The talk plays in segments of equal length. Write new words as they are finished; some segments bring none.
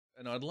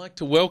And I'd like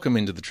to welcome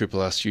into the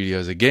Triple R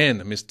studios again,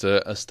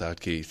 Mr.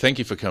 Astatke. Thank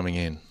you for coming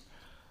in.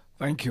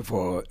 Thank you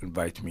for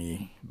inviting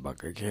me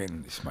back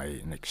again. It's my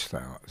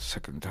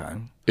second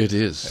time. It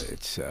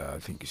is. I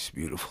think it's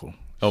beautiful.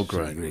 Oh, It's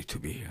great. really great to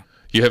be here.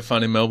 You have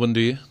fun in Melbourne,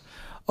 do you?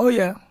 Oh,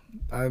 yeah.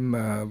 I'm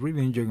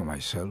really enjoying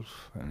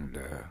myself. And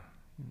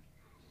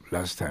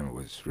last time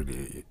was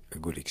really a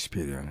good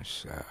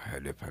experience. I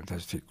had a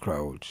fantastic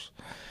crowd.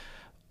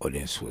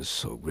 Audience was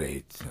so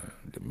great.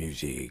 The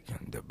music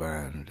and the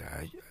band.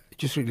 I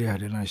just really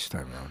had a nice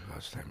time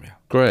last time, yeah.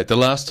 Great. The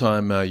last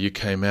time you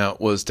came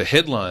out was to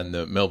headline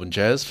the Melbourne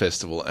Jazz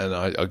Festival, and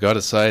I got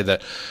to say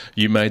that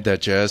you made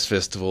that Jazz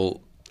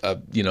Festival,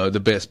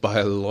 the best by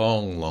a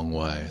long, long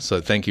way. So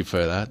thank you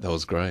for that. That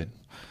was great.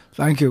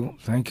 Thank you.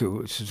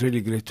 It's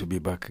really great to be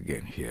back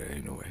again here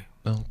in a way.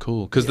 Oh,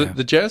 cool. Because Yeah.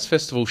 the Jazz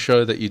Festival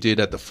show that you did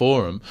at the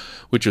Forum,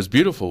 which was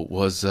beautiful,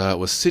 was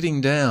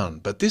sitting down.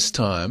 But this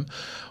time,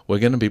 we're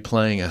going to be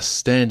playing a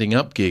standing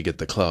up gig at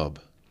the club.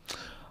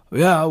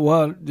 Yeah,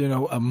 well,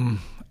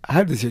 I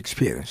had this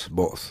experience,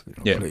 both,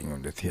 Yeah. playing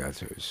on the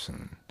theaters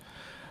and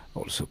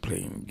also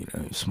playing,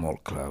 in small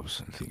clubs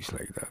and things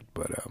like that.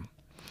 But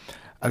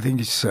I think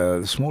it's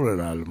the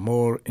smaller are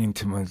more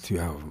intimate. You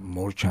have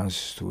more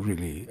chances to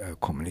really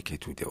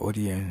communicate with the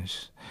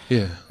audience.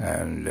 Yeah.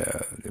 And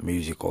the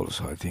music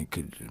also, I think,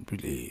 could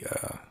really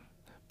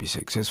be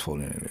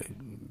successful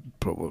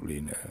probably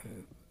in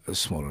a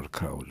smaller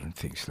crowd and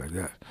things like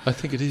that. I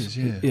think it is,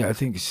 yeah. Yeah, I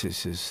think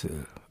it's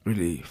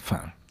really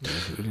fun.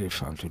 It's really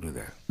fun to do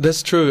that.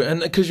 That's true,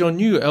 and because your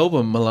new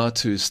album,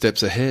 Mulatu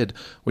Steps Ahead,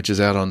 which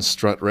is out on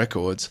Strut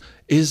Records,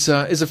 is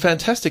a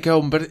fantastic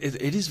album, but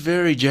it is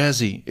very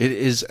jazzy. It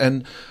is,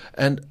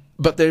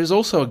 but there is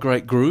also a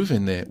great groove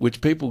in there, which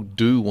people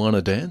do want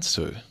to dance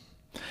to.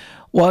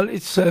 Well,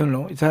 it's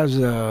it has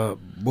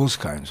both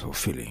kinds of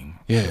feeling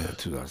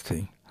to that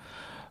thing.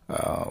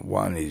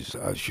 One is,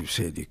 as you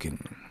said, you can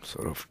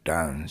sort of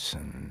dance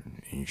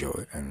and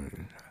enjoy,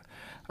 and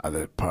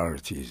other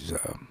part is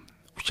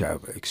which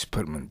I'm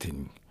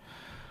experimenting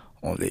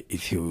on the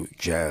Ethio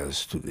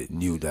jazz to the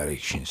new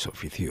directions of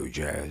Ethio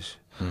jazz.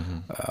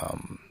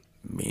 Mm-hmm.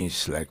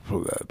 Means like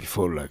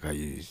before, like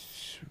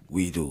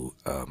we do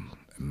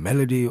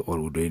melody or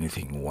we do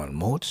anything in one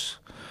modes,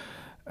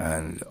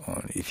 and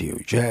on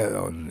Ethio jazz,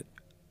 on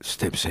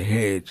Steps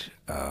Ahead,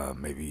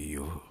 maybe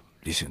you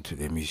listen to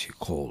the music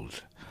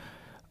called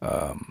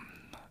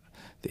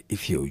the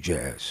Ethio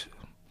jazz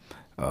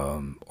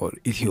or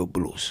Ethio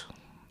blues.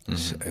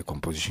 It's a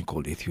composition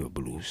called Ethio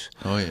Blues.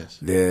 Oh, yes.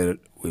 There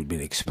we've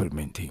been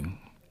experimenting,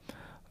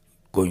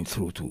 going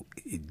through to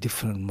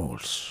different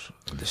modes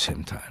at the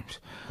same time.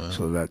 Wow.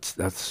 So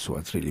that's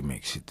what really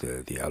makes it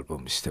the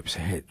album Steps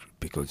Ahead,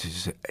 because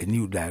it's a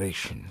new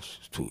direction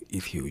to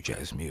Ethio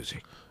jazz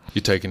music.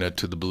 You're taking it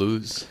to the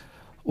blues?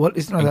 Well,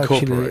 it's not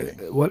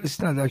Incorporating. it's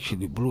not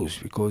actually blues,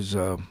 because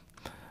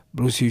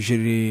blues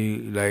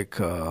usually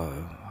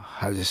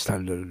has a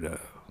standard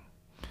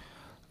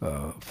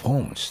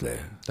forms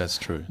there. That's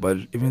true. But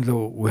even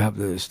though we have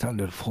the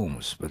standard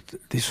forms, but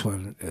this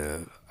one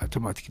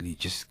automatically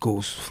just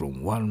goes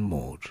from one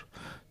mode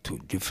to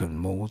different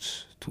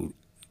modes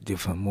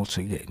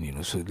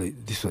again, so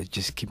this one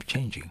just keep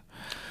changing.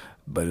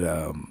 But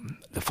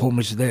the form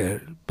is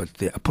there, but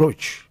the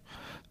approach,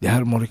 the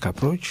harmonic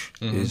approach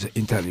is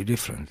entirely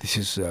different. This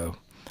is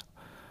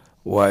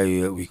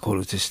why we call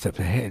it a step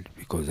ahead,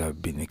 because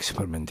I've been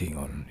experimenting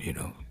on,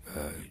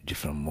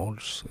 different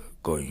modes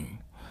going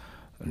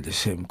on the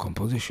same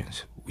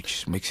compositions,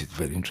 which makes it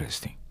very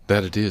interesting.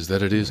 That it is.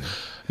 Yeah.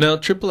 Now,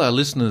 Triple R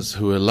listeners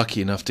who are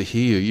lucky enough to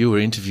hear you were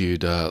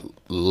interviewed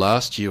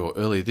last year or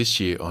earlier this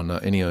year on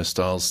Ennio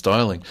Styles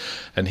Styling,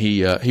 and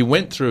he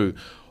went through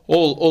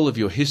all of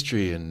your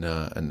history and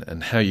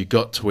how you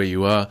got to where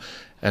you are.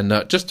 And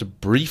just to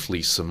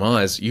briefly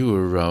surmise, you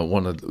were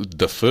one of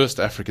the first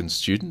African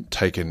student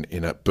taken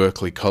in at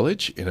Berkeley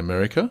College in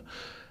America.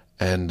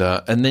 And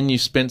then you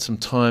spent some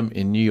time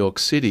in New York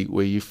City,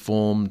 where you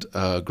formed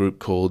a group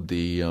called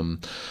the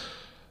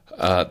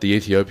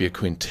Ethiopia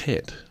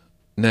Quintet.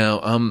 Now,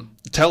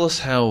 tell us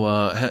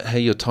how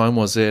your time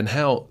was there and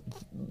how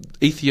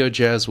Ethio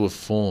Jazz were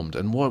formed,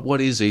 and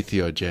what is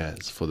Ethio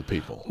Jazz for the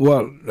people?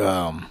 Well,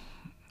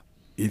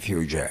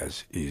 Ethio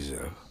Jazz is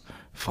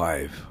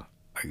 5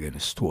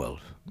 against 12,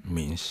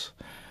 means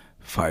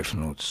 5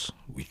 notes,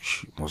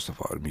 which most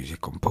of our music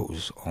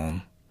compose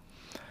on.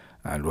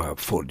 And we have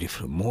 4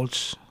 different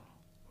modes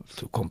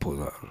to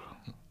compose our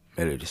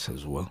melodies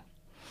as well.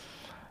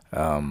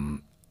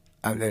 And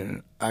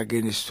then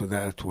against to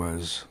that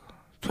was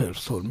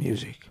 12-tone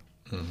music.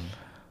 Mm-hmm.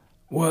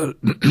 Well,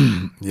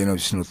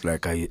 it's not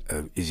like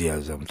easy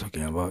as I'm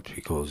talking about,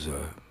 because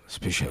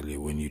especially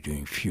when you're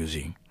doing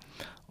fusing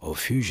or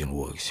fusion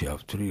works, you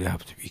really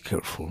have to be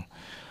careful.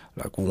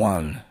 Like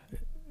one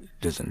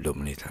doesn't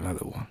dominate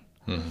another one.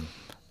 Mm-hmm.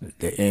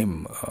 The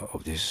aim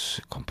of these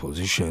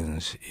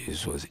compositions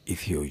was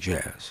Ethio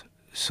jazz.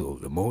 So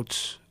the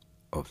modes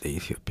of the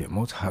Ethiopian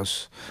mode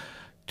has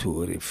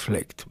to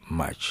reflect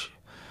much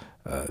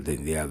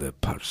than the other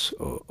parts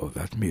of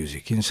that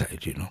music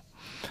inside,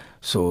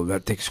 So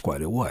that takes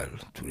quite a while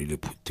to really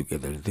put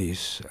together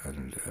this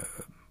and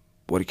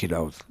work it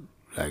out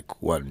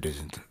like one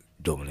doesn't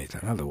dominate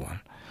another one.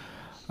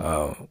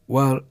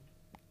 Well,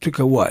 took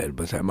a while,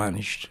 but I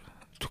managed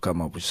to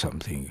come up with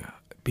something,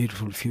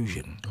 beautiful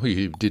fusion. Well,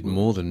 you did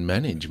more than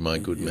manage, my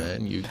good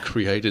man. You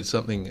created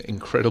something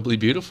incredibly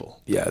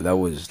beautiful. Yeah, that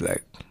was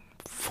like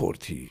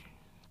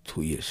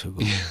 42 years ago,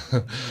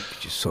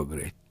 which is so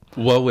great.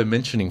 While we're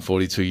mentioning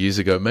 42 years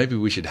ago, maybe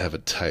we should have a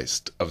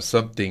taste of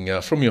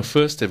something from your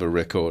first ever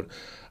record,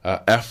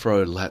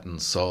 Afro-Latin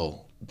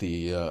Soul,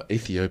 the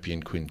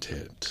Ethiopian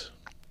Quintet.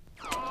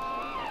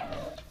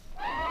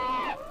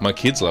 My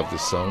kids love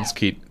this song. It's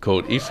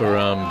called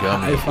Ifaram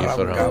Gami.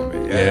 Ifaram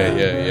Gami,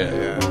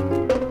 Yeah.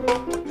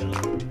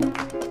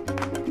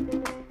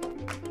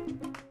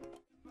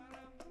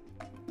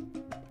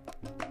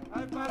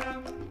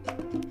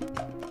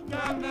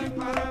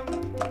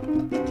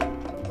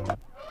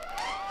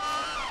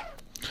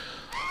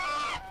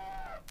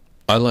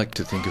 I like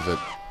to think of it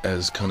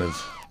as kind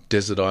of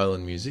desert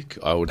island music.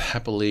 I would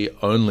happily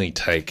only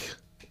take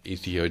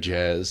Ethio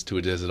jazz to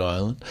a desert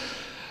island.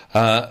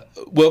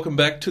 Welcome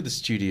back to the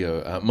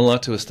studio.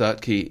 Mulatu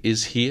Astatke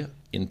is here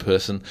in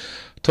person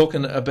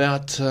talking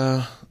about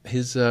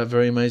his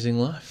very amazing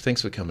life.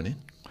 Thanks for coming in.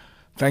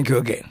 Thank you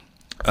again.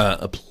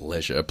 A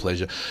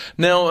pleasure.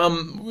 Now,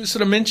 we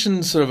sort of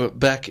mentioned sort of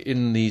back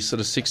in the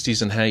sort of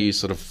 60s and how you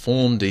sort of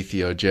formed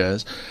Ethio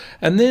Jazz.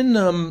 And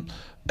then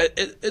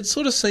it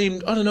sort of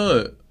seemed, I don't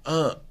know,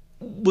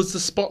 was the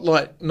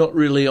spotlight not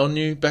really on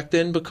you back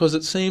then? Because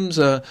it seems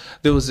there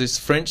was this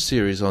French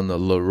series on the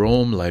Le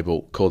Rome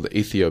label called the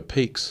Ethio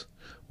Peaks,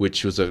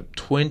 which was a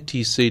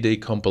 20 CD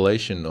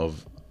compilation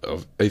of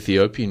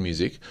Ethiopian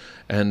music.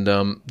 And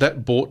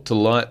that brought to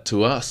light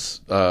to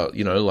us,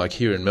 like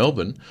here in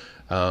Melbourne,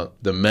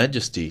 the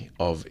majesty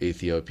of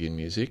Ethiopian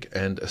music,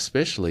 and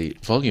especially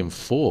Volume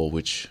 4,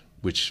 which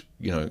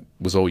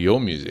was all your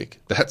music.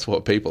 That's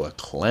what people are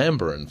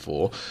clambering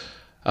for.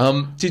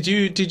 Did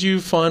you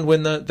find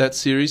when that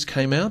series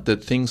came out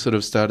that things sort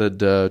of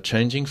started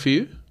changing for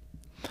you?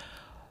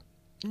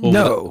 Or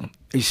no,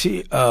 you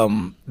see,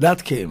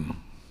 that came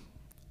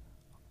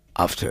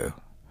after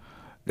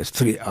the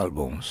 3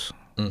 albums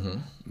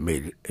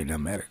made in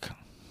America.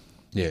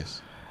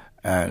 Yes.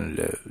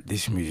 And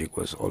this music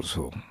was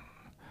also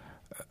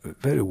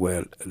very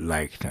well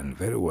liked and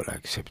very well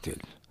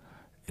accepted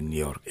in New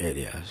York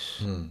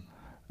areas,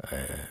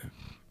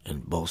 in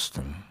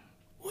Boston,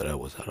 where I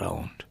was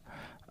around,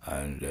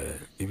 and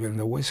even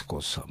the West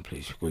Coast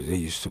someplace, because they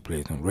used to play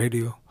it on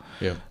radio.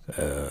 Yeah.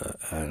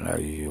 And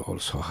I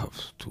also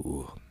have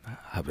to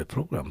have a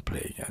program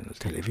playing on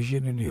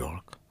television in New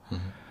York,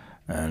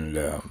 and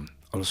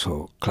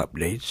also club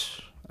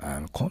dates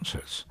and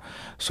concerts.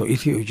 So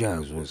Ethio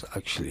Jazz was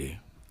actually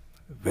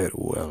very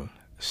well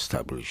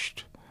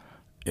established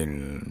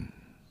in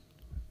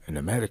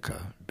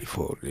America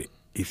before the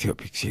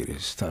Ethiopic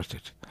series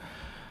started.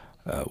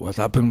 What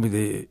happened with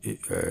the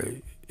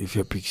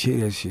Ethiopic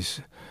series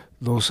is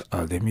those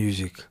are the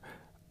music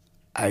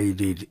I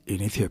did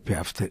in Ethiopia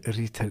after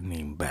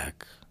returning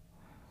back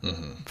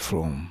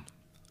from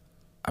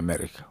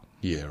America.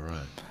 Yeah,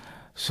 right.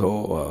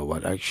 So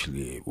what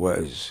actually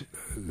was,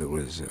 there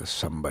was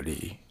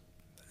somebody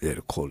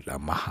there called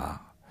Amaha.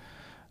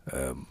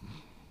 The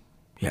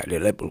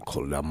label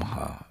called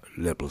Amaha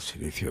labels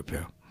in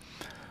Ethiopia,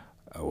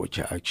 which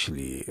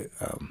actually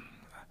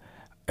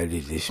I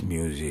did this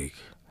music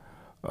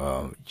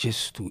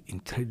just to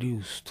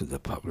introduce to the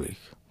public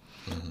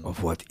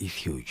of what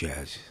Ethio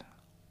Jazz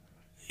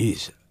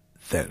is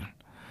then.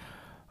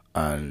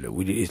 And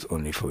we did it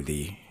only for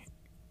the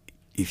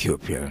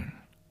Ethiopian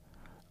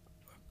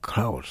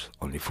crowds,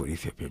 only for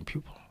Ethiopian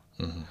people.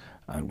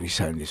 And we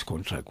signed this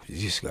contract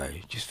with this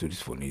guy just to do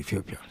this for the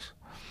Ethiopians.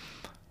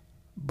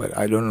 But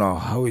I don't know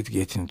how it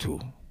gets into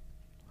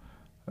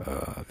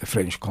the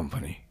French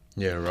company.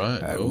 Yeah,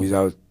 right.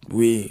 Without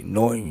we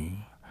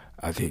knowing,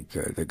 I think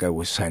the guy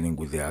was signing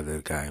with the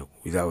other guy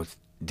without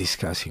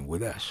discussing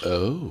with us.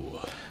 Oh.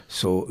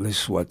 So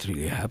this is what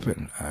really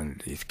happened,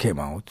 and it came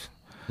out.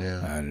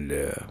 Yeah. And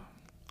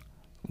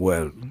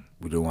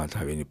we don't want to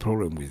have any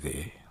problem with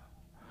the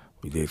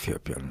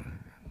Ethiopian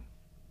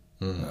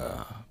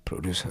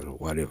producer or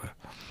whatever.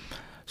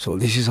 So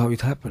this is how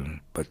it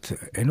happened. But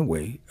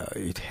anyway,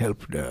 it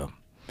helped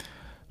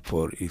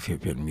for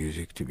Ethiopian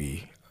music to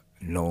be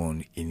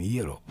known in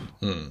Europe.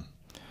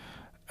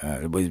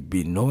 It was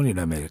been known in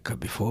America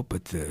before,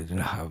 but didn't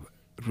have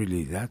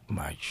really that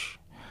much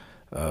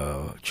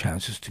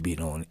chances to be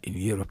known in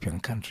European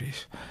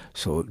countries.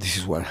 So this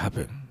is what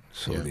happened.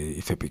 So the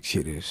Ethiopic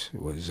series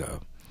was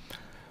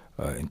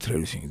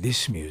introducing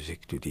this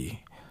music to the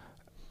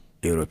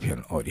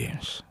European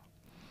audience,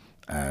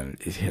 and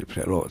it helped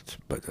a lot.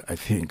 But I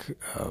think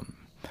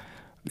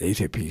the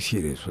Ethiopic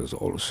series was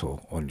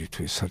also only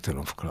to a certain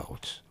of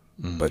crowds.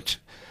 But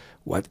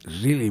what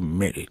really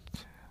made it,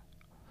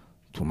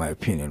 to my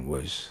opinion,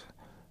 was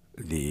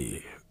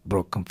the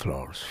Broken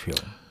Flowers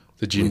film.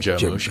 The Jim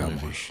Jarmusch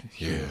movie.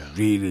 Yeah.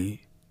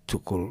 Really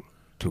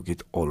took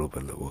it all over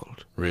the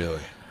world.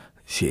 Really?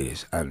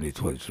 series, and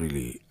it was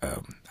really.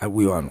 And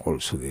we won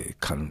also the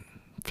Cannes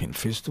Film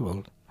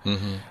Festival,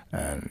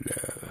 and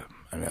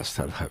I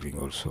started having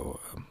also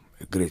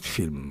a great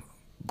film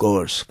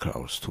goers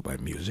crowds to my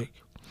music.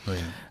 Oh,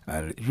 yeah.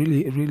 And it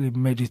really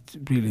made it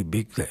really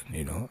big then,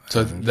 you know.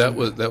 So and that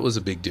was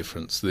a big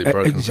difference. The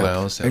Broken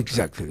Flowers soundtrack.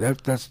 Exactly.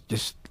 That's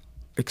just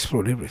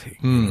explored everything,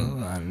 you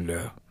know.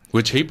 And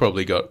which he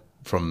probably got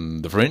from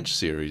the French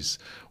series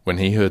when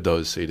he heard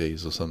those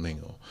CDs or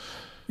something. Or...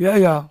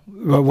 Yeah.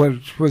 Well,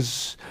 it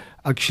was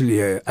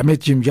actually I met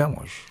Jim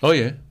Jarmusch. Oh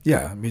yeah.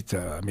 Yeah, I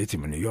met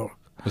him in New York.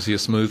 Was he a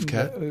smooth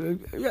cat?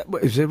 Yeah,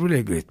 but he's a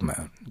really great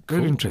man.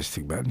 Very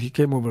interesting man. He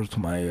came over to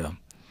my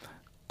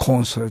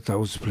concert I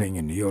was playing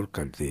in New York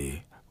at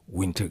the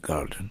Winter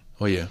Garden.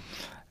 Oh yeah.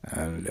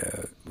 And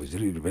it was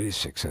really very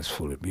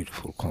successful, a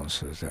beautiful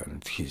concert.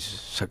 And his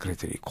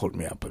secretary called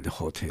me up at the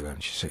hotel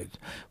and she said,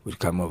 "We'll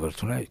come over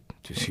tonight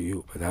to see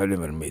you." But I've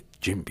never met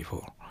Jim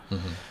before.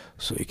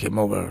 So he came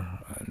over,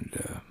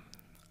 and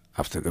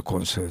after the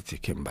concert he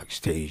came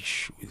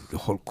backstage with the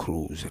whole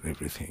crews and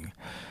everything.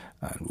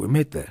 And we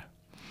met there.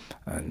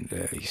 And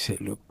he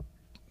said, "Look,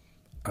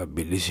 I've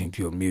been listening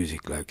to your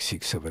music like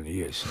 6-7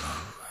 years now.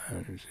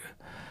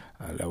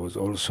 And I was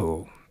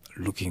also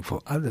looking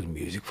for other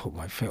music for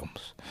my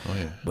films." Oh,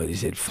 yeah. But he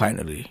said,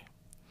 "Finally,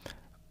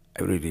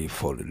 I really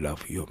fall in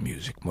love with your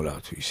music,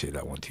 Mulatu." He said,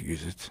 "I want to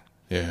use it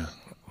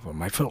for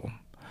my film."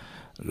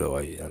 So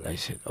I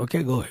said,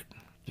 "Okay, go ahead.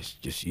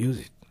 Just use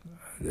it."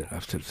 And then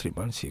after 3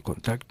 months, he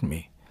contacted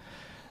me.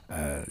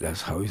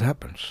 That's how it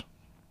happens.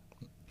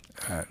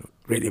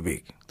 Really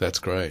big. That's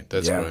great.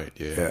 That's great.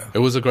 Yeah. It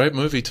was a great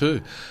movie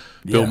too.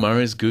 Bill Yeah.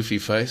 Murray's goofy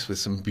face with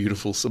some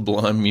beautiful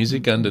sublime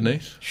music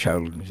underneath.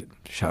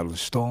 Sharon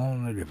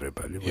Stone and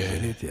everybody was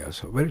in it. Yeah,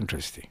 so very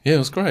interesting. Yeah, it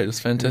was great. It was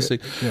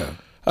fantastic. Yeah.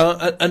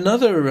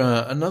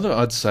 Another,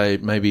 I'd say,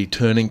 maybe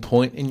turning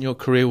point in your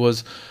career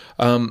was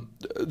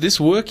this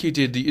work you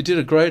did. You did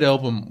a great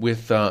album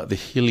with the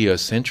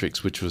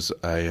Heliocentrics, which was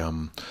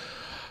an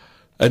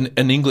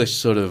English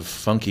sort of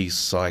funky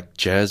psych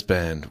jazz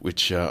band,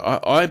 which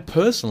I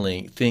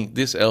personally think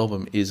this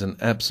album is an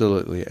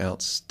absolutely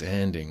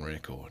outstanding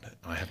record.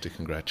 I have to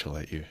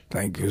congratulate you.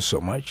 Thank you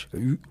so much.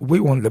 We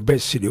won the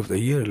best city of the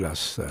year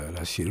last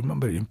year.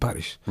 Remember, in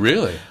Paris?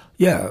 Really?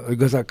 Yeah, we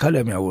got an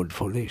Academy Award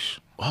for this.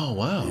 Oh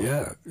wow!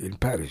 Yeah, in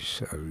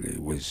Paris,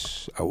 it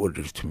was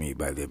awarded to me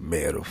by the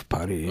mayor of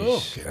Paris.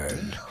 Oh,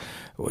 and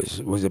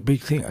it was a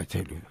big thing, I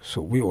tell you.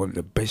 So we won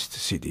the best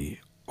city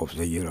of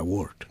the year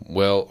award.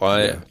 Well,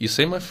 you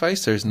see my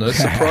face. There's no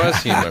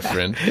surprise here, my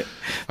friend.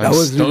 That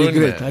was really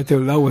great. Man. I tell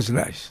you, that was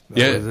nice.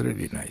 That was Yeah.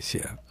 really nice.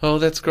 Yeah. Oh,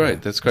 that's great.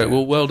 Yeah. That's great.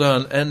 Yeah. Well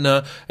done.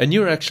 And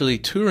you're actually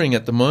touring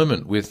at the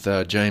moment with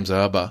James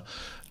Arber,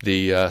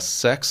 the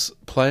sax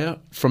player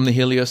from the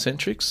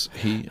Heliocentrics.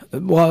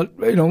 Well,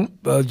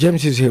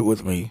 James is here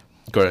with me.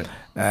 Great.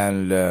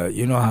 And,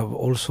 I have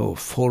also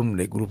formed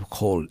a group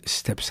called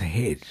Steps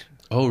Ahead.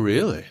 Oh,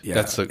 really? Yeah,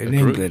 That's a in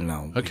group. England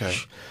now. Okay.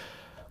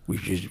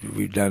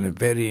 We've done a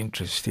very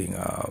interesting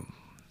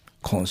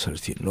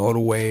concert in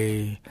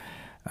Norway,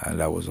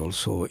 and I was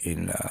also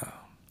in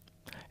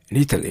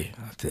Italy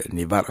at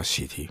Novara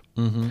City,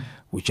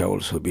 which I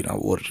also been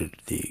awarded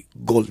the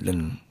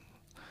Golden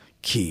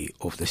Key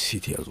of the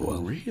city as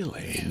well.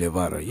 Really? In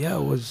Novara. Yeah,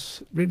 it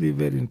was really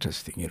very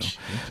interesting,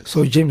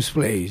 So James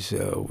plays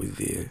with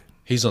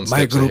He's on my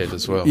Steps group. Ahead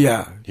as well.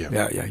 Yeah.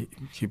 Yeah.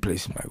 He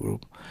plays in my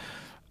group,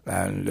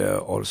 and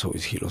also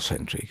with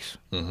Heliocentrics.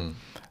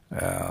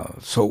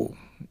 So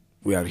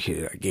we are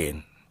here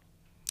again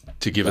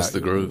To give us the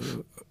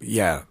groove.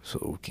 Yeah, so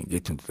we can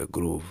get into the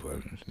groove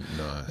and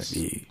Nice.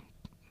 maybe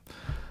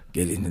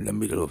get in the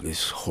middle of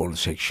these horn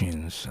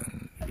sections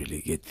and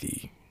really get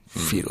the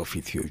feel of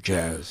Ethio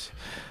jazz.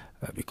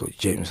 Because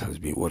James has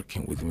been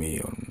working with me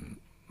on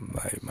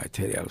my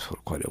materials for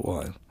quite a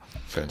while.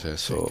 Fantastic.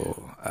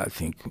 So I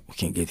think we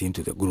can get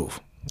into the groove.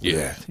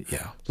 Yeah.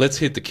 Yeah. Let's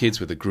hit the kids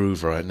with a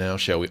groove right now,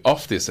 shall we?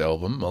 Off this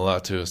album,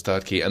 Mulatu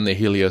Astatke and the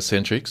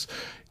Heliocentrics,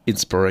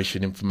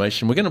 Inspiration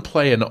Information. We're going to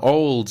play an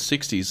old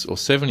 60s or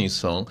 70s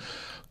song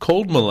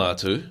called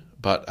Mulatu,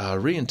 but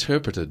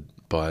reinterpreted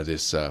by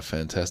this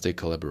fantastic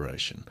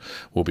collaboration.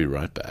 We'll be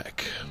right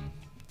back.